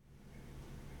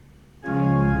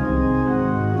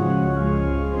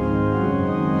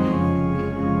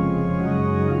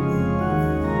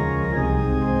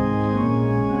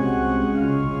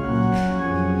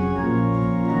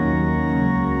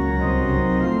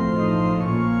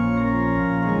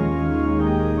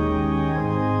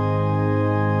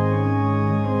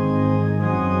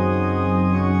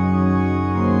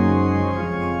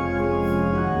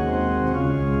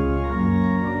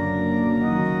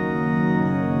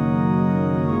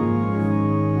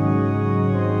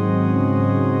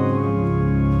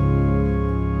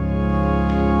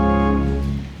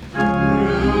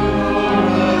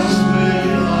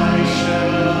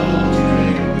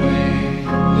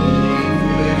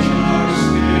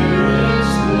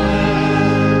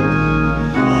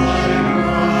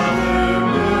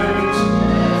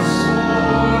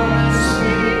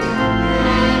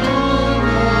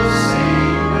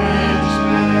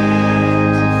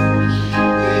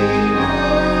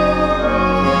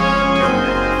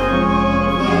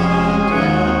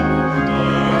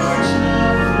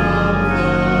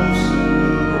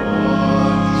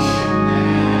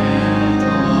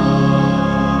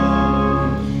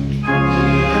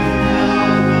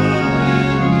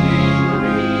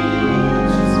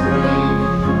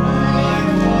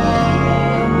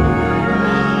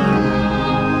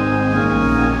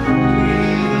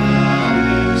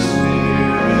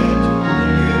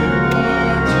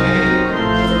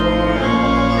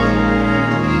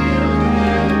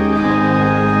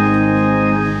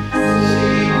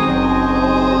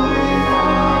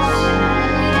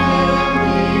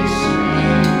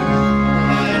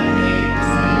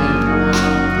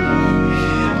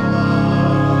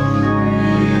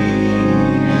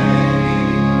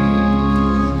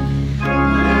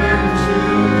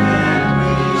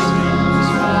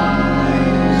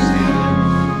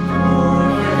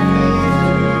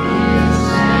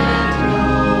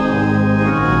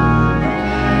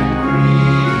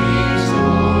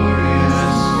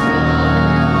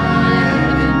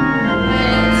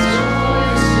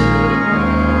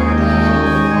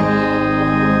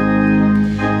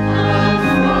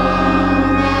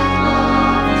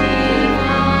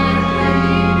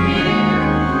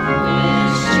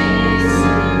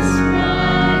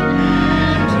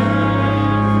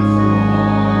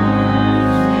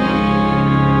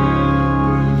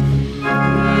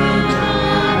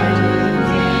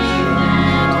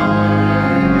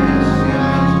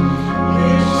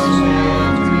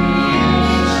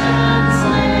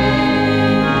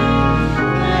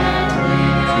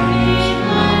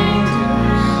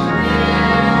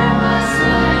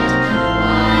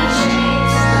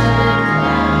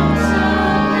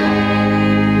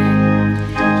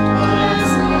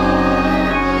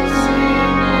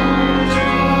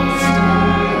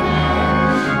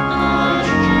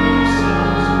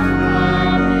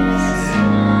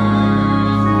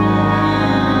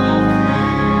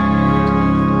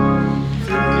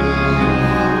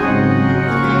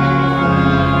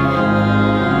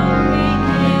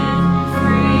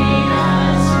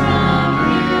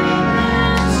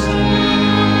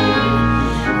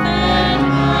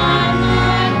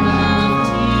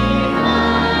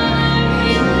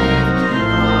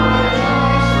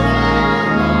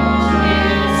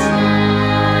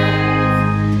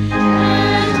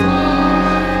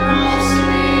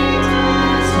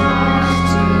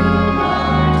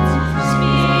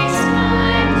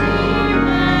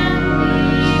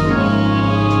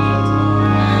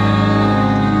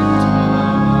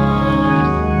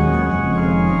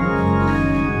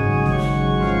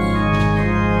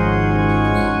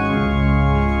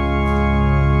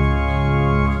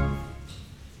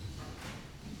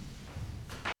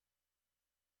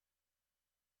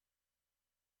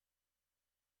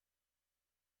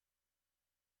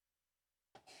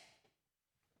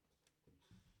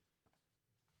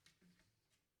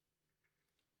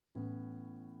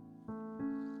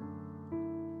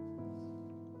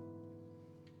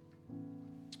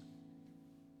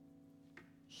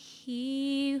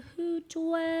 He who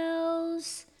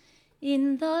dwells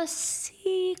in the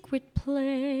secret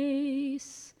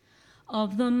place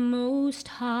of the Most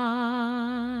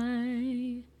High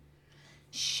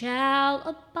shall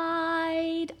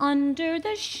abide under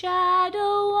the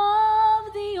shadow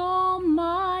of the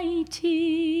Almighty.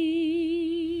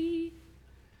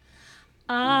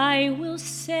 I will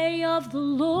say of the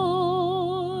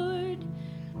Lord,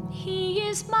 He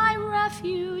is my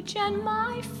refuge and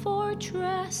my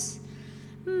fortress,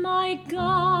 my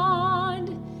God,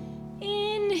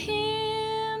 in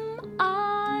Him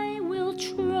I will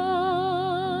trust.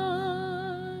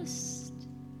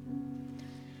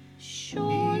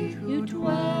 He who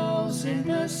dwells in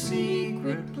the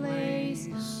secret place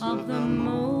of the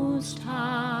Most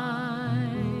High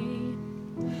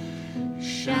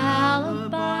shall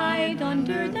abide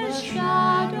under the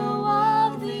shadow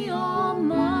of the Almighty.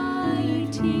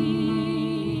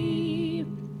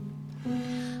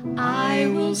 I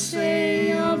will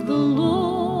say of the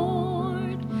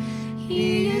Lord,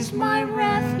 He is my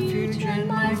refuge and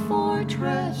my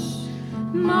fortress,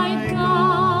 my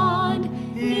God,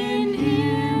 in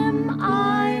Him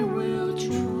I will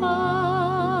trust.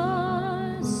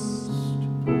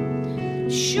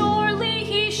 Surely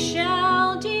He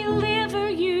shall deliver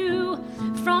you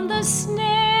from the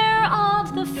snare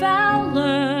of the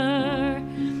fowler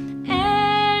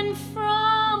and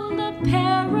from the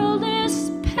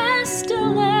perilous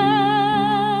pestilence.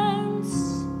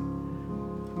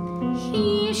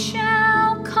 He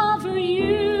shall cover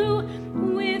you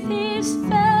with His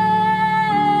feathers,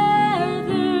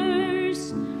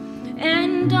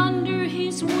 and under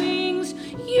His wings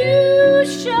you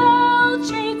shall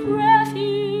take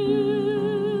refuge.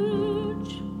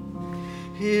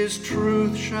 His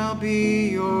truth shall be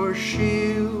your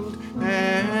shield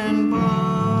and buckler.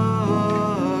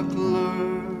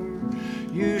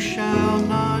 You shall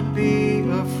not be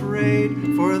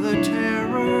afraid for the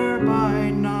terror by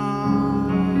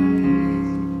night,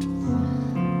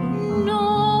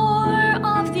 Nor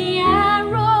of the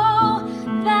arrow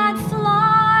that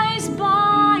flies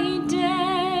by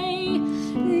day,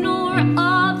 nor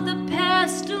of the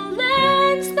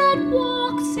pestilence that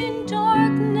walks in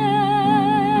darkness,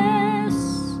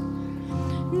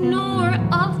 nor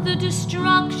of the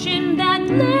destruction that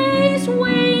lays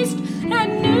waste at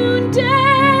noonday.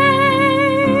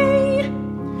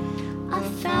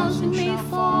 1,000 may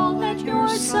fall at your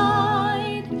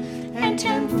side, and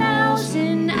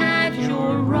 10,000 at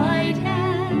your right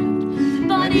hand,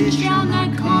 but it shall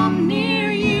not come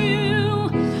near you.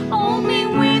 Only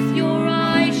with your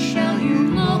eyes shall you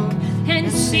look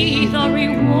and see the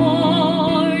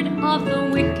reward of the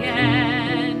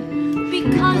wicked,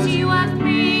 because you have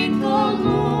made the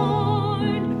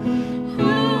Lord,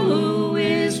 who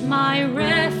is my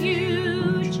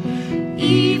refuge,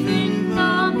 even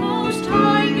the Most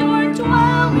High, your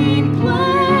dwelling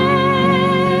place.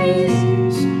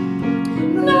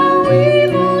 No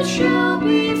evil shall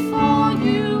befall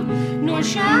you, nor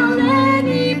shall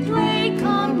any plague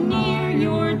come near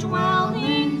your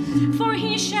dwelling, for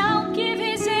He shall give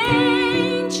His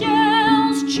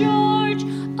angels charge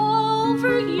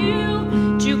over you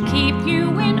to keep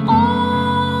you in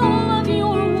all of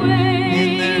your ways.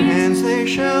 in their hands they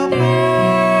shall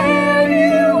bear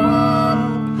you up,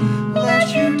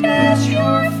 lest you dash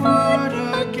your foot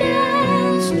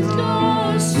against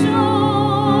The stone.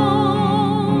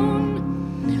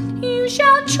 You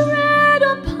shall tread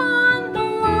upon the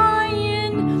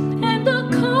lion and the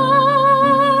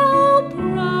cobra,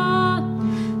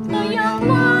 the young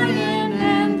lion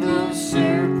and the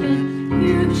serpent.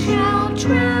 You shall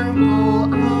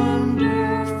trample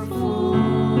underfoot.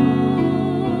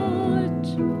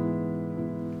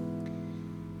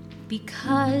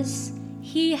 Because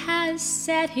He has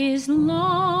set His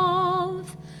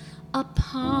love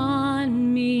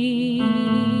upon me,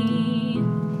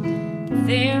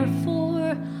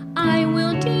 therefore I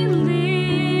will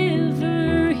deliver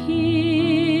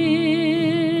Him.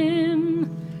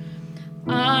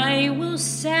 I will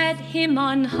set Him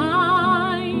on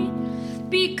high,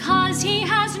 because He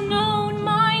has known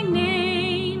my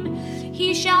name.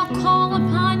 He shall call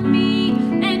upon me,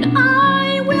 and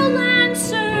I will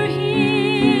answer Him.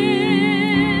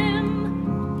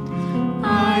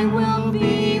 I will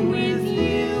be with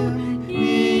you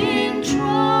in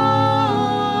trouble.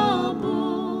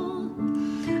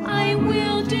 I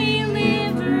will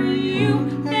deliver you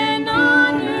and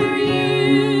honor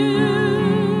you.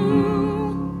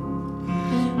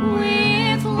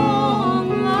 With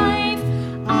long life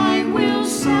I will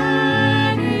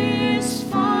satisfy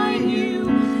you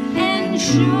and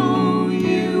show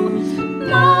you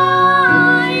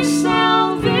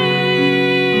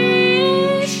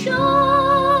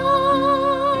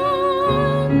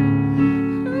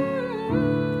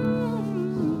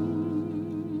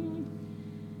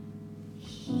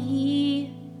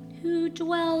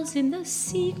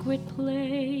secret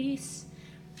place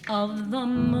of the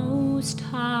Most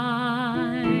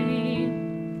High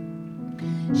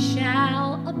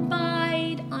shall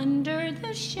abide under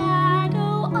the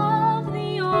shadow of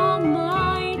the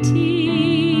Almighty.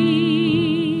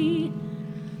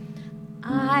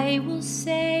 I will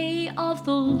say of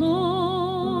the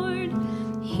Lord,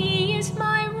 He is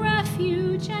my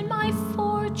refuge and my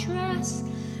fortress,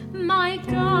 my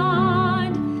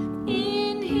God,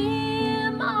 in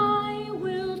Him I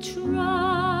will trust.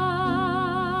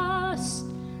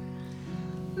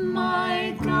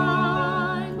 My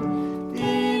God,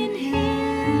 in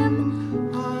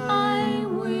Him I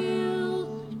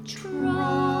will trust.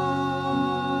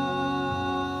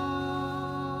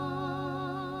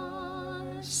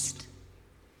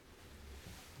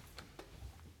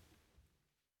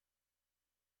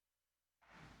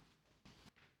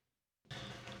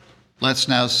 Let's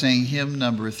now sing hymn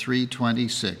number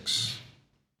 326.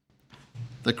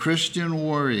 The Christian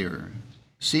warrior,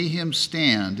 see him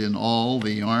stand in all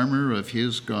the armor of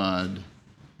his God.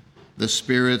 The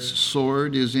Spirit's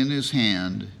sword is in his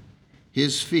hand.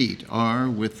 His feet are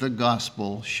with the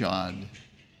gospel shod.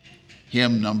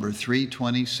 Hymn number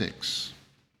 326.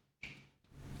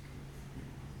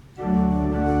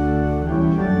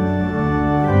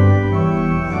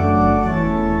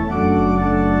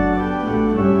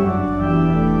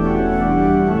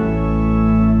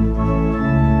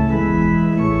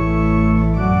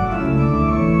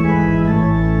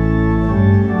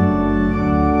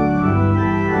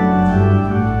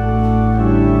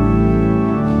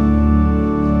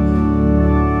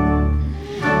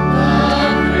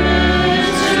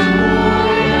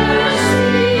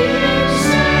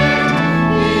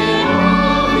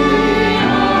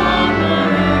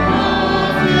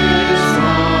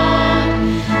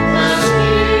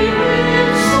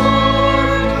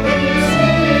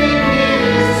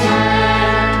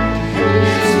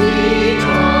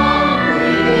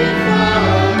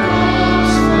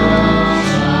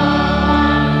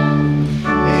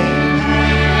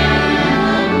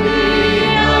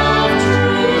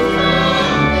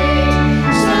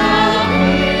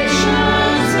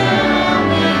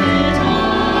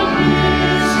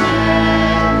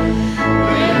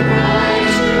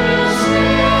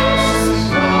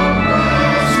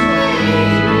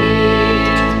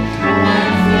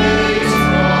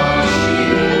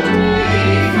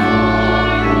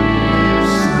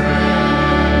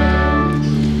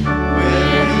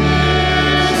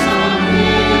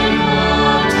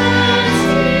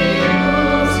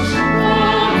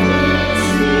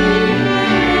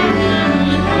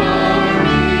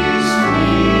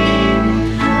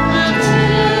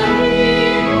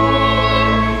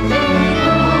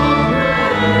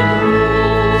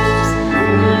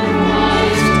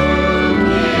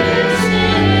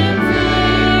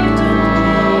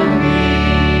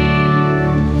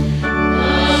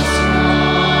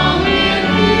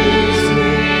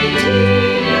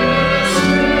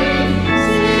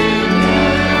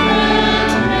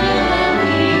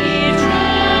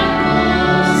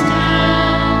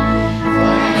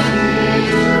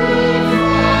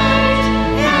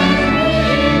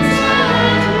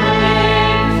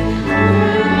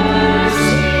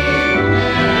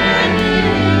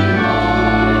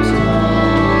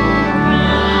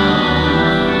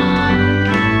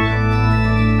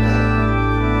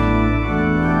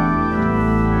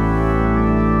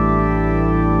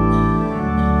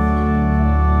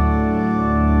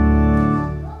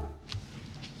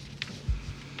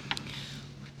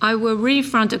 I will read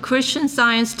from the Christian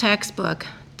Science textbook,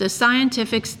 The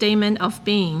Scientific Statement of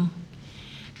Being,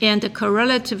 and the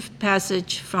correlative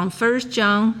passage from 1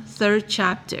 John, 3rd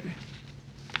chapter.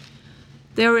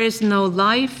 There is no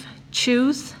life,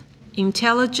 truth,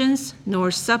 intelligence,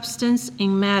 nor substance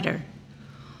in matter.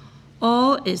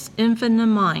 All is infinite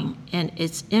mind and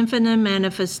its infinite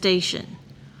manifestation.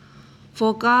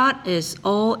 For God is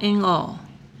all in all.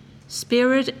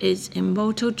 Spirit is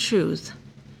immortal truth.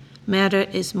 Matter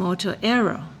is mortal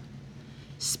error.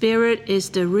 Spirit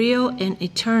is the real and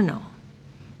eternal.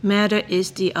 Matter is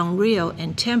the unreal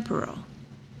and temporal.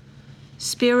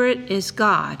 Spirit is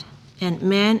God, and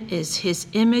man is his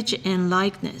image and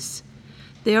likeness.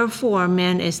 Therefore,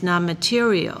 man is not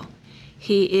material.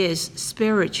 He is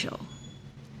spiritual.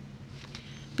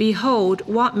 Behold,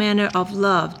 what manner of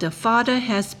love the Father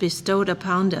has bestowed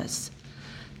upon us,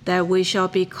 that we shall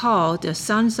be called the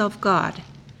sons of God.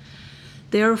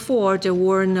 Therefore the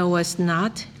world knoweth us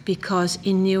not, because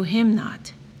it knew him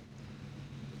not.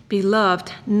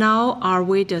 Beloved, now are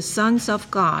we the sons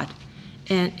of God,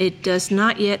 and it does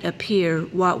not yet appear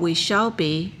what we shall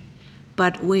be,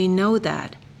 but we know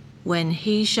that, when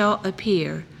he shall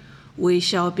appear, we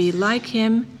shall be like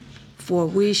him, for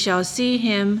we shall see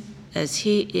him as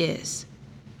he is.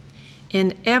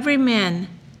 And every man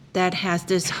that has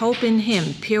this hope in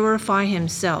him purify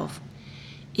himself,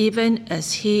 even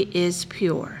as he is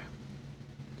pure.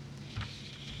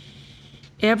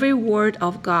 Every word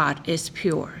of God is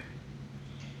pure.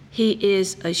 He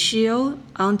is a shield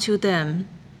unto them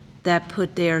that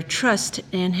put their trust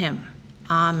in him.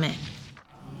 Amen.